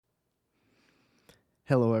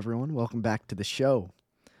Hello, everyone. Welcome back to the show.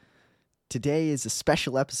 Today is a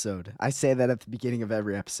special episode. I say that at the beginning of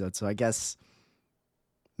every episode, so I guess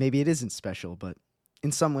maybe it isn't special, but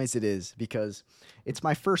in some ways it is because it's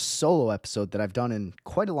my first solo episode that I've done in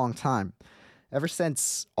quite a long time. Ever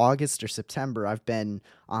since August or September, I've been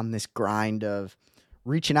on this grind of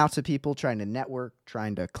reaching out to people, trying to network,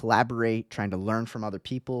 trying to collaborate, trying to learn from other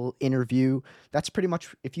people, interview. That's pretty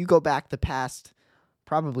much, if you go back the past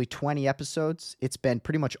probably 20 episodes, it's been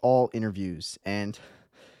pretty much all interviews. And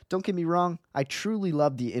don't get me wrong, I truly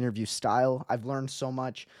love the interview style. I've learned so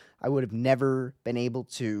much. I would have never been able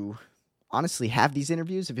to honestly have these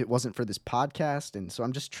interviews if it wasn't for this podcast. And so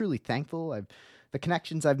I'm just truly thankful. The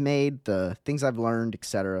connections I've made, the things I've learned,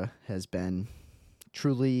 etc., has been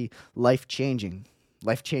truly life-changing.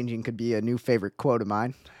 Life-changing could be a new favorite quote of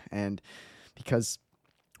mine. And because,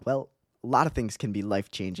 well, a lot of things can be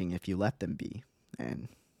life-changing if you let them be and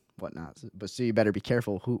whatnot. But so you better be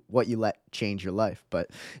careful what you let change your life.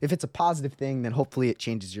 But if it's a positive thing, then hopefully it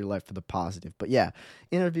changes your life for the positive. But yeah,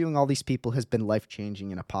 interviewing all these people has been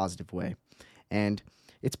life-changing in a positive way. And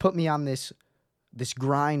it's put me on this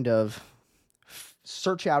grind of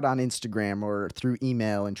search out on Instagram or through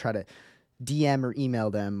email and try to DM or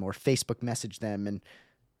email them or Facebook message them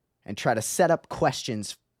and try to set up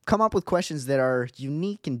questions, come up with questions that are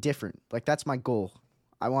unique and different. Like, that's my goal.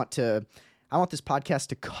 I want this podcast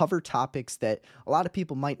to cover topics that a lot of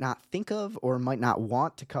people might not think of or might not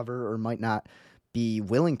want to cover or might not be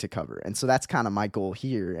willing to cover. And so that's kind of my goal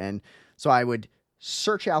here. And so I would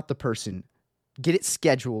search out the person, get it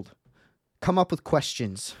scheduled, come up with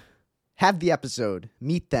questions, have the episode,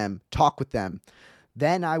 meet them, talk with them.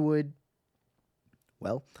 Then I would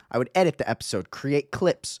edit the episode, create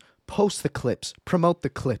clips, post the clips, promote the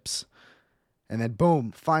clips. And then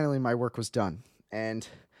boom, finally my work was done. And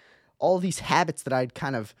all these habits that I'd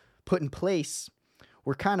kind of put in place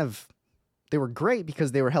they were great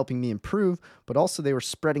because they were helping me improve, but also they were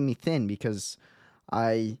spreading me thin because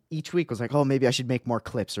I each week was like, oh, maybe I should make more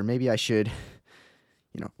clips or maybe I should,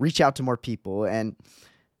 reach out to more people. And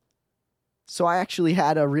so I actually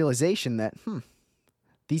had a realization that,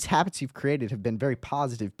 these habits you've created have been very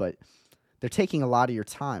positive, but they're taking a lot of your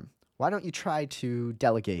time. Why don't you try to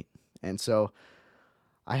delegate? And so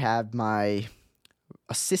I have my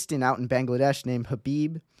assistant out in Bangladesh named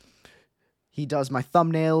Habib. He does my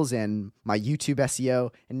thumbnails and my YouTube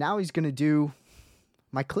SEO, and now he's going to do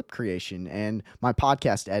my clip creation and my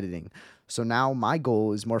podcast editing. So now my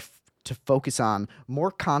goal is more to focus on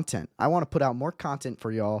more content. I want to put out more content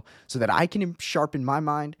for y'all so that I can sharpen my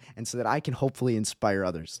mind and so that I can hopefully inspire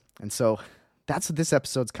others. And so that's what this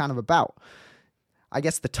episode's kind of about. I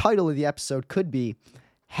guess the title of the episode could be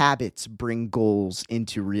Habits Bring Goals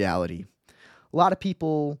into Reality. A lot of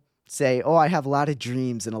people say, oh, I have a lot of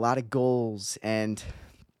dreams and a lot of goals. And,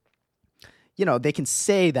 they can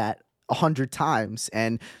say that 100 times.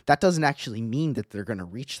 And that doesn't actually mean that they're going to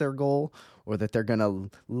reach their goal or that they're going to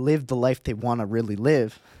live the life they want to really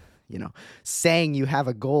live. Saying you have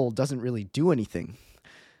a goal doesn't really do anything.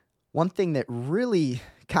 One thing that really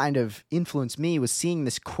kind of influenced me was seeing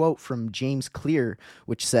this quote from James Clear,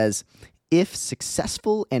 which says, if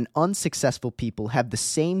successful and unsuccessful people have the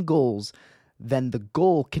same goals, then the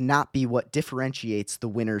goal cannot be what differentiates the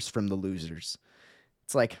winners from the losers.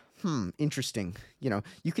 It's like, interesting.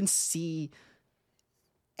 You can see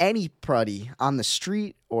anybody on the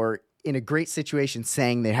street or in a great situation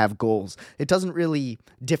saying they have goals. It doesn't really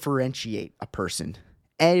differentiate a person.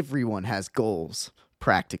 Everyone has goals,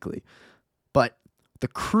 practically. But the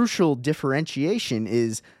crucial differentiation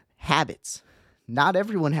is habits. Not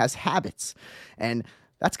everyone has habits. And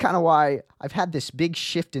that's kind of why I've had this big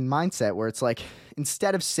shift in mindset where it's like,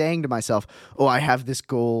 instead of saying to myself, oh, I have this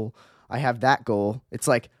goal, I have that goal, it's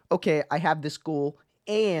like, okay, I have this goal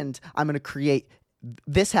and I'm going to create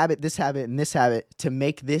this habit, and this habit to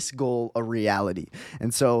make this goal a reality.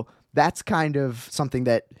 And so that's kind of something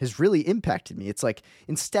that has really impacted me. It's like,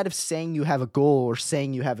 instead of saying you have a goal or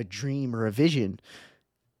saying you have a dream or a vision,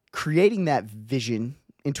 creating that vision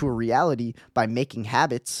into a reality by making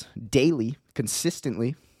habits daily,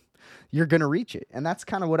 consistently, you're going to reach it. And that's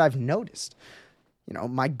kind of what I've noticed.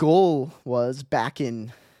 My goal was back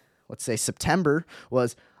in, let's say September,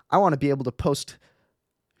 was I want to be able to post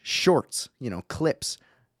shorts, clips,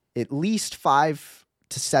 at least 5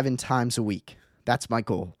 to 7 times a week. That's my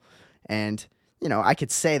goal. And, I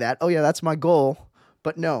could say that, oh yeah, that's my goal.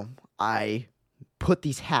 But no, I put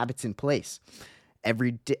these habits in place.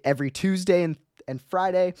 Every Tuesday and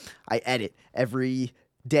Friday, I edit. Every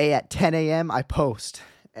day at 10 a.m., I post.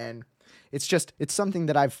 And it's something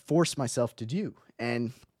that I've forced myself to do.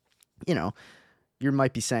 And, you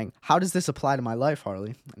might be saying, how does this apply to my life,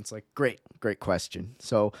 Harley? And it's like, great question.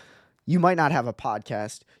 So you might not have a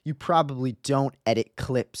podcast. You probably don't edit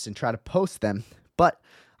clips and try to post them, but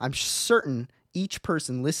I'm certain each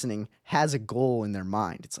person listening has a goal in their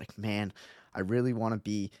mind. It's like, man, I really want to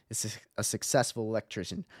be a successful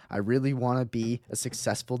electrician. I really want to be a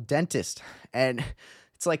successful dentist. And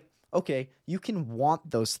it's like, okay, you can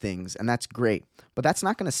want those things, and that's great, but that's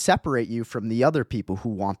not going to separate you from the other people who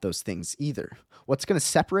want those things either. What's going to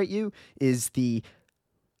separate you is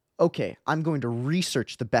okay, I'm going to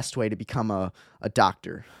research the best way to become a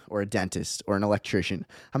doctor or a dentist or an electrician.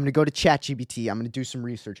 I'm going to go to ChatGPT. I'm going to do some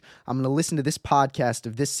research. I'm going to listen to this podcast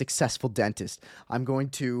of this successful dentist. I'm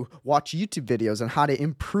going to watch YouTube videos on how to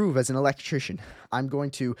improve as an electrician. I'm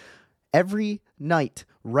going to every night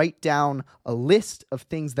write down a list of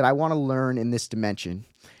things that I want to learn in this dimension,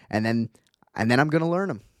 and then I'm going to learn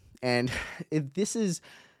them. And this is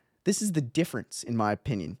the difference, in my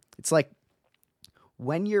opinion. It's like,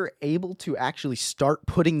 when you're able to actually start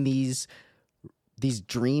putting these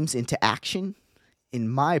dreams into action, in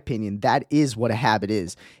my opinion, that is what a habit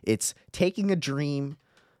is. It's taking a dream,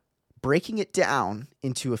 breaking it down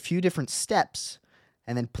into a few different steps,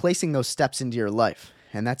 and then placing those steps into your life.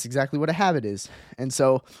 And that's exactly what a habit is. And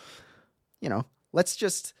so, let's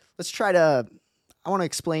try to, I want to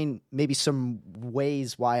explain maybe some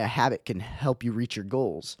ways why a habit can help you reach your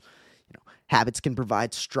goals. Habits can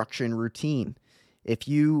provide structure and routine. If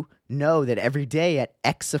you know that every day at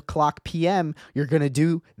X o'clock p.m. you're going to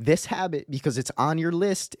do this habit because it's on your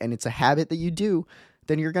list and it's a habit that you do,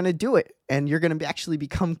 then you're going to do it and you're going to actually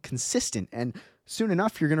become consistent. And soon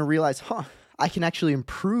enough, you're going to realize, I can actually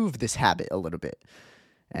improve this habit a little bit.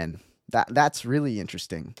 And that's really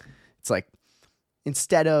interesting. It's like,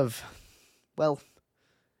 instead of,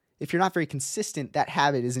 if you're not very consistent, that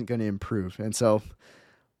habit isn't going to improve. And so,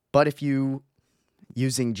 but if you,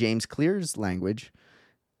 using James Clear's language,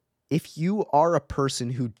 if you are a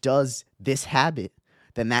person who does this habit,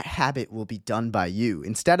 then that habit will be done by you.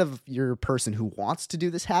 Instead of you're a person who wants to do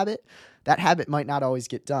this habit, that habit might not always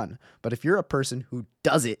get done. But if you're a person who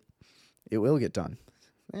does it, it will get done.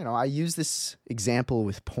 I use this example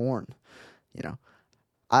with porn.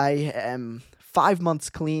 I am 5 months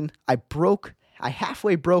clean. I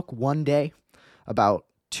halfway broke one day about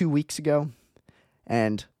 2 weeks ago.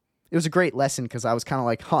 And it was a great lesson because I was kind of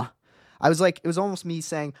like, it was almost me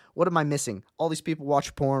saying, what am I missing? All these people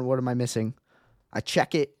watch porn. What am I missing? I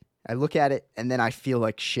check it, I look at it, and then I feel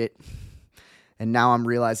like shit. And now I'm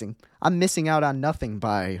realizing I'm missing out on nothing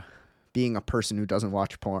by being a person who doesn't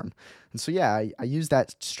watch porn. And so, yeah, I use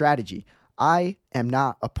that strategy. I am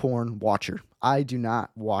not a porn watcher. I do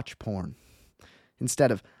not watch porn.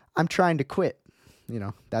 Instead of, I'm trying to quit.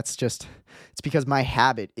 It's because my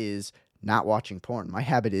habit is not watching porn. My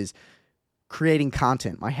habit is creating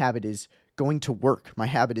content. My habit is going to work. My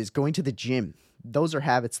habit is going to the gym. Those are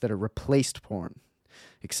habits that are replaced porn,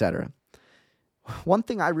 etc. One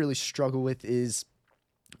thing I really struggle with is,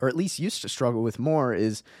 or at least used to struggle with more,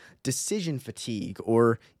 is decision fatigue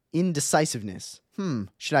or indecisiveness.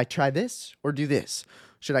 Should I try this or do this?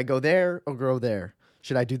 Should I go there or go there?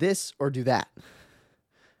 Should I do this or do that?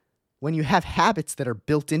 When you have habits that are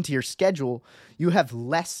built into your schedule, you have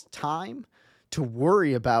less time to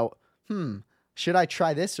worry about, should I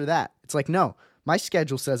try this or that? It's like, no, my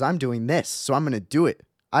schedule says I'm doing this, so I'm going to do it.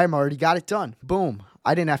 I'm already got it done. Boom.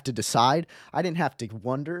 I didn't have to decide. I didn't have to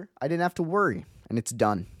wonder. I didn't have to worry, and it's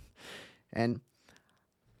done. And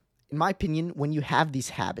in my opinion, when you have these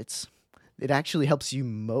habits, it actually helps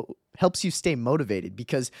you stay motivated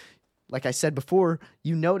because, like I said before,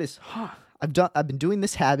 you notice, I've been doing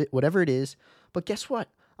this habit, whatever it is, but guess what?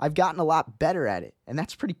 I've gotten a lot better at it, and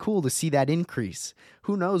that's pretty cool to see that increase.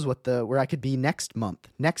 Who knows where I could be next month,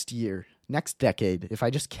 next year, next decade if I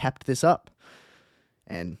just kept this up.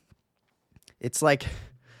 And it's like,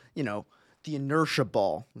 the inertia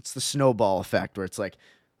ball. It's the snowball effect where it's like,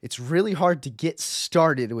 it's really hard to get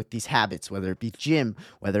started with these habits, whether it be gym,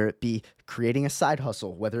 whether it be creating a side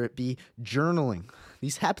hustle, whether it be journaling.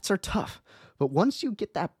 These habits are tough. But once you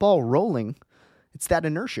get that ball rolling, it's that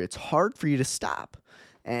inertia. It's hard for you to stop.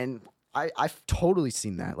 And I've totally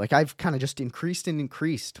seen that. Like, I've kind of just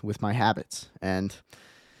increased with my habits. And,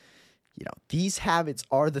 these habits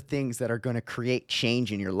are the things that are going to create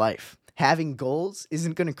change in your life. Having goals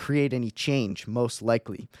isn't going to create any change, most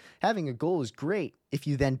likely. Having a goal is great if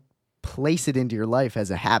you then place it into your life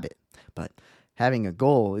as a habit. But having a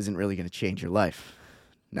goal isn't really going to change your life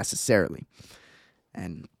necessarily.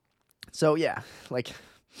 And so, yeah,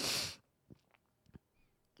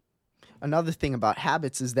 another thing about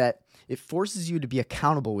habits is that it forces you to be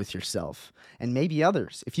accountable with yourself and maybe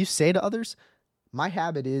others. If you say to others, My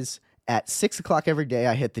habit is at 6 o'clock every day,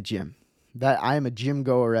 I hit the gym. That I am a gym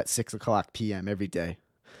goer at 6 o'clock p.m. every day.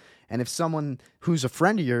 And if someone who's a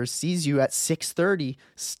friend of yours sees you at 6:30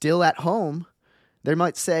 still at home, they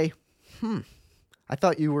might say, I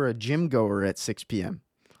thought you were a gym goer at 6 p.m.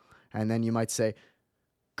 And then you might say,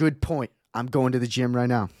 good point. I'm going to the gym right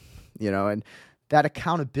now. And that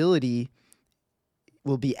accountability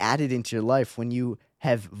will be added into your life when you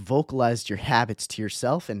have vocalized your habits to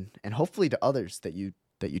yourself and hopefully to others that you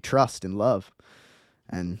trust and love.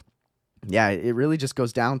 And yeah, it really just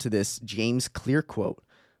goes down to this James Clear quote.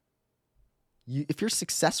 If you're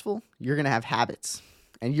successful, you're going to have habits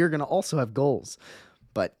and you're going to also have goals.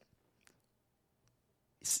 But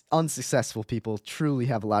unsuccessful people truly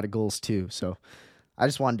have a lot of goals too. So I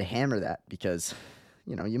just wanted to hammer that because,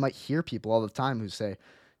 you might hear people all the time who say,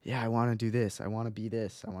 yeah, I want to do this. I want to be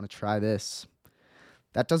this. I want to try this.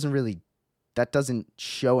 That doesn't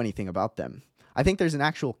show anything about them. I think there's an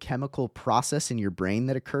actual chemical process in your brain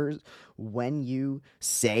that occurs when you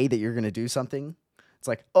say that you're going to do something. It's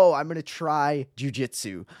like, oh, I'm going to try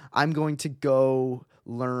jujitsu. I'm going to go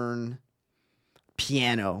learn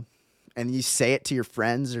piano. And you say it to your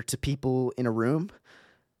friends or to people in a room.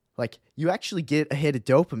 Like, you actually get a hit of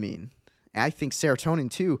dopamine. And I think serotonin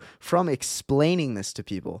too, from explaining this to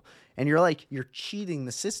people. And you're cheating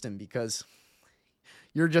the system because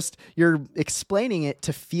you're explaining it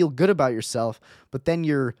to feel good about yourself, but then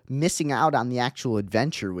you're missing out on the actual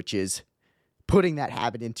adventure, which is putting that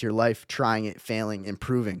habit into your life, trying it, failing,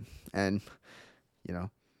 improving. And,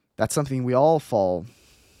 that's something we all fall,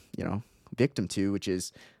 victim to, which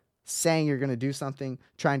is saying you're going to do something,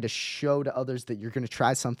 trying to show to others that you're going to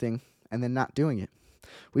try something, and then not doing it.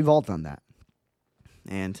 We've all done that.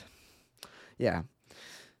 And, yeah.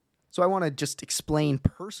 So I want to just explain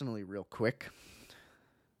personally real quick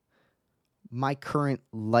my current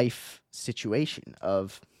life situation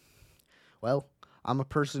of, I'm a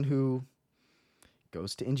person who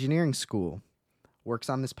goes to engineering school, works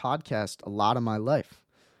on this podcast a lot of my life.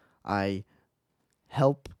 I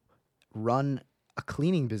help run a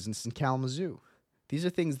cleaning business in Kalamazoo. These are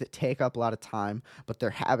things that take up a lot of time, but they're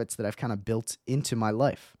habits that I've kind of built into my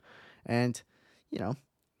life. And,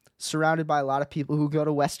 surrounded by a lot of people who go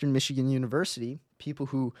to Western Michigan University, people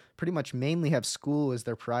who pretty much mainly have school as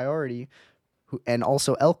their priority, and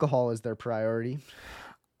also alcohol as their priority.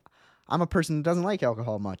 I'm a person that doesn't like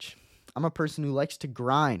alcohol much. I'm a person who likes to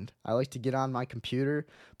grind. I like to get on my computer,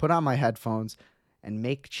 put on my headphones, and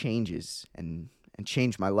make changes and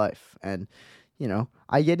change my life. And,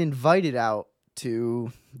 I get invited out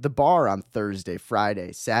to the bar on Thursday,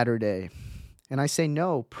 Friday, Saturday, and I say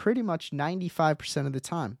no pretty much 95% of the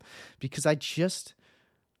time because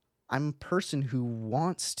I'm a person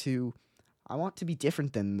who I want to be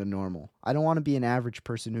different than the normal. I don't want to be an average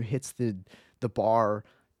person who hits the bar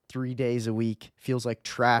 3 days a week, feels like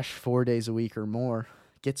trash 4 days a week or more,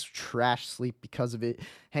 gets trash sleep because of it,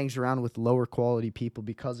 hangs around with lower quality people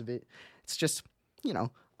because of it. It's just,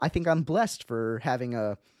 I think I'm blessed for having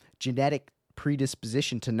a genetic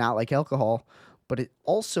predisposition to not like alcohol, but it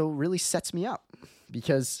also really sets me up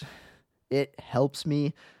because it helps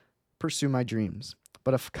me pursue my dreams.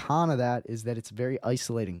 But a con of that is that it's very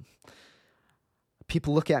isolating.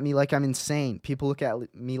 People look at me like I'm insane. People look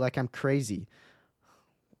at me like I'm crazy.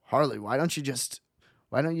 Harley, why don't you just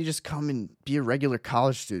come and be a regular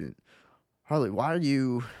college student? Harley, why are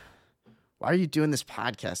you doing this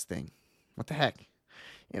podcast thing? What the heck?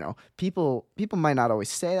 People might not always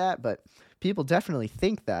say that, but people definitely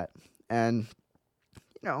think that. And,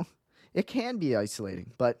 it can be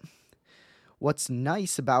isolating. But what's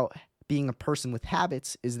nice about being a person with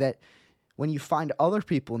habits is that when you find other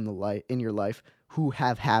people in your life who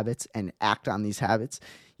have habits and act on these habits,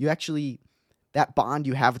 that bond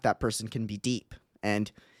you have with that person can be deep. And,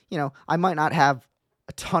 I might not have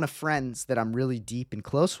a ton of friends that I'm really deep and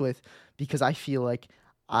close with because I feel like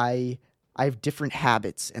I have different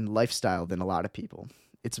habits and lifestyle than a lot of people.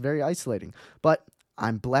 It's very isolating. But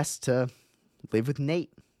I'm blessed to live with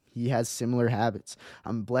Nate. He has similar habits.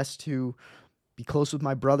 I'm blessed to be close with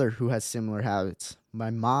my brother who has similar habits. My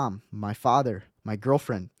mom, my father, my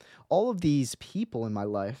girlfriend. All of these people in my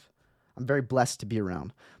life, I'm very blessed to be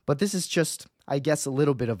around. But this is just, I guess, a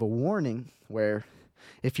little bit of a warning where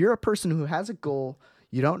if you're a person who has a goal,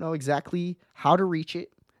 you don't know exactly how to reach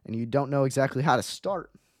it, and you don't know exactly how to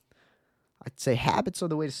start, I'd say habits are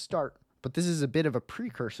the way to start. But this is a bit of a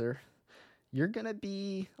precursor. You're going to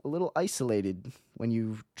be a little isolated when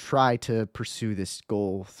you try to pursue this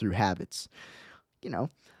goal through habits.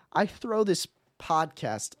 I throw this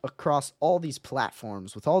podcast across all these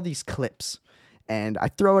platforms with all these clips, and I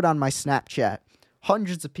throw it on my Snapchat.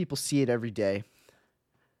 Hundreds of people see it every day,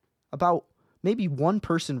 about maybe one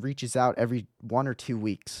person reaches out every 1 or 2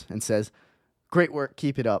 weeks and says, "Great work,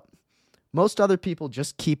 keep it up." Most other people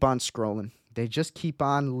just keep on scrolling. They just keep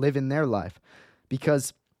on living their life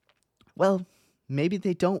because, well, maybe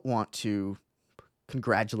they don't want to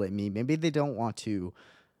congratulate me. Maybe they don't want to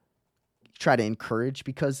try to encourage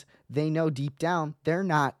because they know deep down they're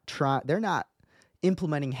not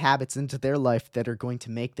implementing habits into their life that are going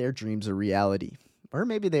to make their dreams a reality. Or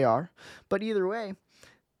maybe they are. But either way,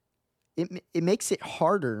 it makes it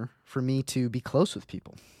harder for me to be close with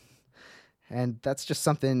people. And that's just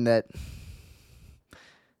something that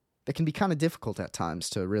can be kind of difficult at times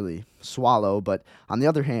to really swallow. But on the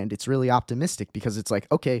other hand, it's really optimistic because it's like,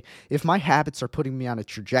 okay, if my habits are putting me on a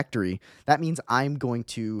trajectory, that means I'm going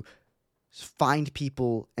to find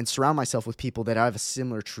people and surround myself with people that have a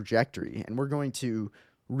similar trajectory. And we're going to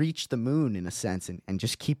reach the moon in a sense and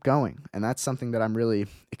just keep going. And that's something that I'm really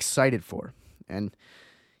excited for. And,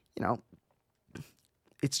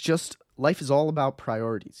 it's just, life is all about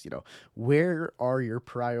priorities. Where are your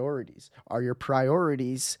priorities? Are your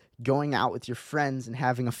priorities going out with your friends and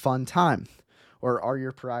having a fun time? Or are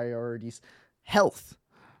your priorities health?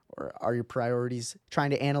 Or are your priorities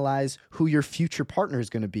trying to analyze who your future partner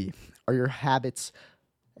is going to be? Are your habits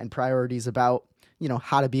and priorities about,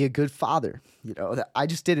 how to be a good father? I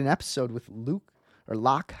just did an episode with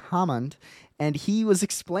Locke Hammond, and he was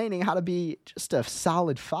explaining how to be just a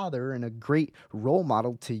solid father and a great role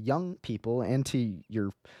model to young people and to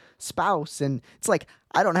your spouse. And it's like,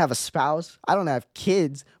 I don't have a spouse, I don't have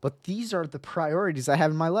kids, but these are the priorities I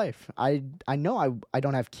have in my life. I know I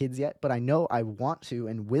don't have kids yet, but I know I want to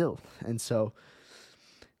and will. And so,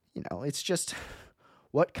 it's just,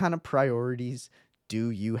 what kind of priorities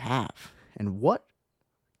do you have? And what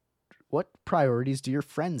priorities do your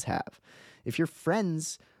friends have? If your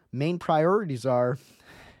friends' main priorities are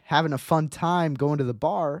having a fun time, going to the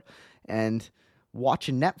bar, and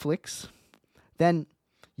watching Netflix, then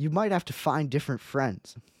you might have to find different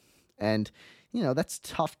friends. And, that's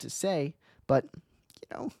tough to say, but,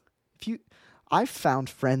 I've found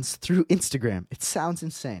friends through Instagram. It sounds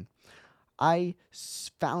insane. I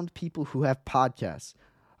found people who have podcasts.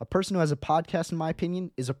 A person who has a podcast, in my opinion,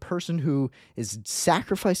 is a person who is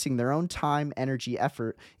sacrificing their own time, energy,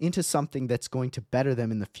 effort into something that's going to better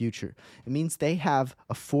them in the future. It means they have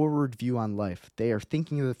a forward view on life. They are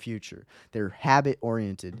thinking of the future. They're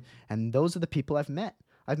habit-oriented. And those are the people I've met.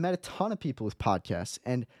 I've met a ton of people with podcasts.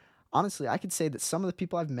 And honestly, I could say that some of the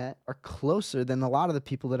people I've met are closer than a lot of the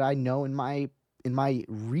people that I know in my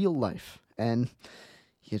real life. And,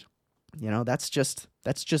 that's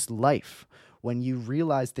just life. When you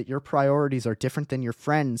realize that your priorities are different than your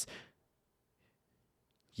friends,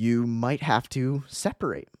 you might have to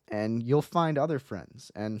separate and you'll find other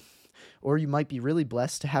friends. Or you might be really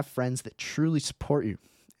blessed to have friends that truly support you.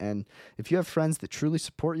 And if you have friends that truly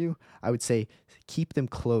support you, I would say keep them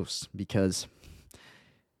close because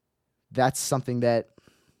that's something that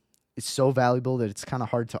is so valuable that it's kind of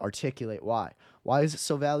hard to articulate why. Why is it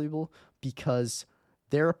so valuable? Because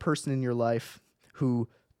they're a person in your life who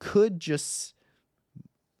could just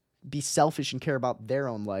be selfish and care about their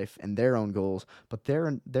own life and their own goals, but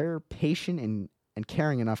they're patient and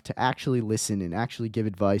caring enough to actually listen and actually give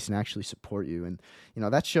advice and actually support you. And,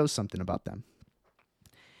 that shows something about them.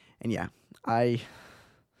 And yeah, I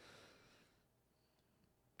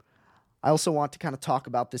also want to kind of talk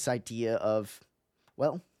about this idea of,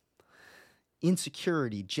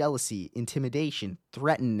 insecurity, jealousy, intimidation,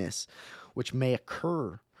 threatenness, which may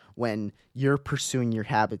occur when you're pursuing your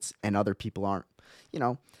habits and other people aren't.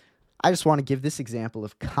 I just want to give this example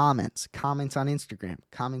of comments on Instagram,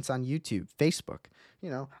 comments on YouTube, Facebook.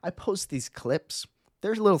 I post these clips.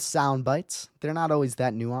 They're little sound bites. They're not always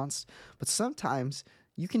that nuanced, but sometimes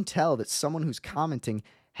you can tell that someone who's commenting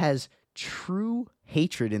has true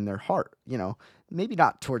hatred in their heart. Maybe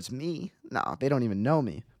not towards me. No, they don't even know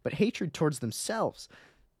me, but hatred towards themselves.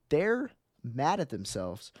 They're mad at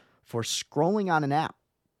themselves for scrolling on an app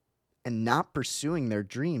and not pursuing their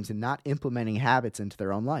dreams and not implementing habits into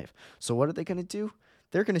their own life. So what are they going to do?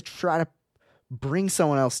 They're going to try to bring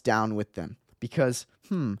someone else down with them because,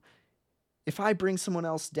 if I bring someone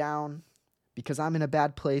else down because I'm in a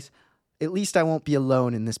bad place, at least I won't be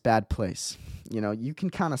alone in this bad place. You can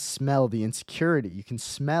kind of smell the insecurity. You can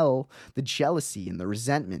smell the jealousy and the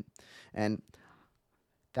resentment. And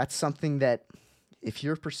that's something that if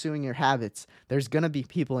you're pursuing your habits, there's going to be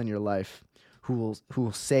people in your life who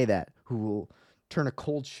will say that, who will turn a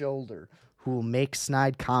cold shoulder, who will make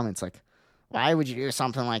snide comments like, why would you do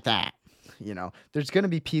something like that? There's going to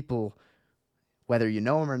be people, whether you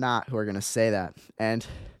know them or not, who are going to say that. And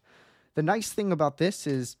the nice thing about this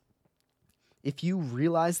is if you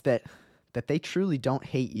realize that they truly don't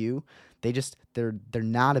hate you, they're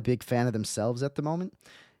not a big fan of themselves at the moment.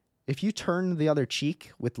 If you turn the other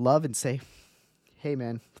cheek with love and say, "Hey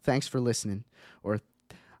man, thanks for listening," or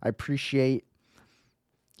I appreciate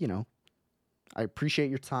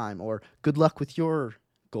your time, or good luck with your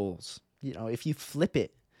goals. If you flip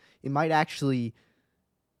it, you might actually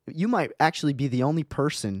be the only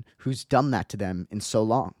person who's done that to them in so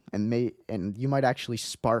long, and you might actually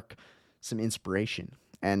spark some inspiration.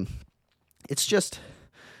 And this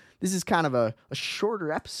is kind of a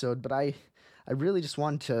shorter episode, but I really just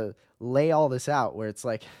wanted to lay all this out where it's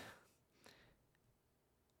like,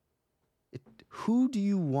 who do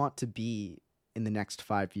you want to be in the next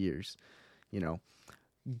 5 years?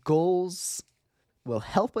 Goals will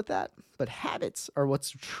help with that, but habits are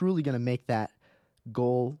what's truly going to make that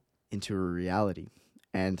goal into a reality.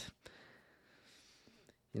 And,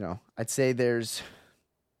 I'd say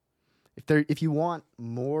if you want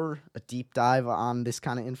a deep dive on this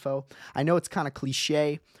kind of info, I know it's kind of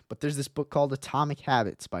cliche, but there's this book called Atomic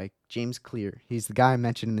Habits by James Clear. He's the guy I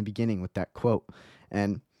mentioned in the beginning with that quote.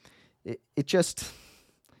 And it just,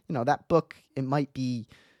 that book, it might be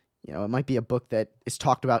a book that is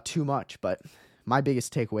talked about too much, but my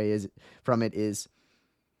biggest takeaway from it is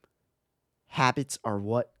habits are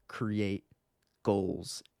what create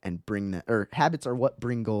goals and habits are what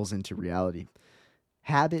bring goals into reality.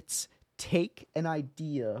 Habits take an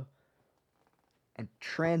idea and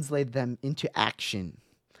translate them into action.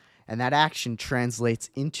 And that action translates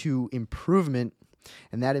into improvement,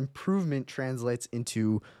 and that improvement translates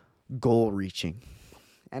into goal reaching.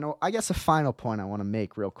 And I guess a final point I want to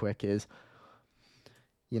make real quick is,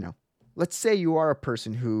 let's say you are a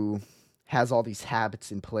person who has all these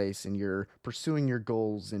habits in place and you're pursuing your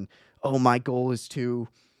goals, and, my goal is to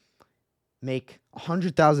make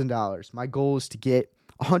 $100,000. My goal is to get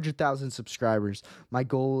 100,000 subscribers. My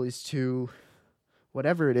goal is to,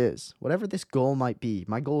 whatever this goal might be,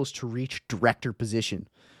 my goal is to reach director position.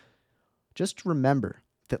 Just remember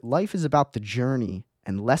that life is about the journey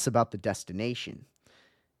and less about the destination.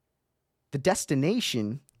 The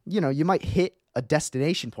destination, you might hit a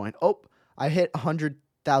destination point. Oh, I hit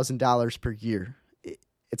 $100,000 per year.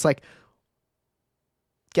 It's like,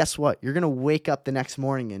 guess what? You're going to wake up the next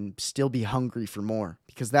morning and still be hungry for more,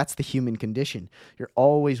 because that's the human condition. You're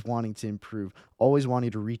always wanting to improve, always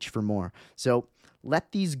wanting to reach for more. So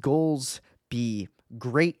let these goals be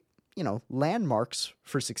great, landmarks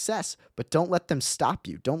for success, but don't let them stop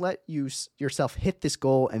you. Don't let yourself hit this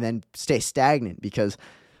goal and then stay stagnant, because,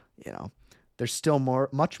 there's still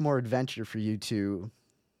much more adventure for you to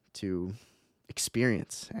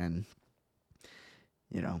experience. And,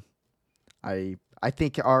 I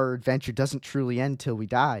think our adventure doesn't truly end till we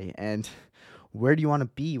die. And where do you want to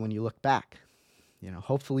be when you look back?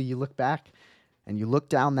 Hopefully you look back and you look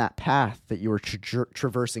down that path that you were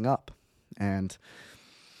traversing up. And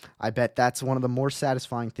I bet that's one of the more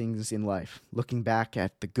satisfying things in life, looking back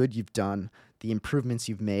at the good you've done, the improvements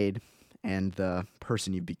you've made, and the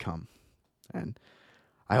person you've become. And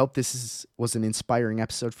I hope this was an inspiring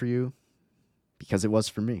episode for you, because it was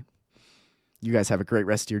for me. You guys have a great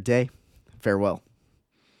rest of your day. Farewell.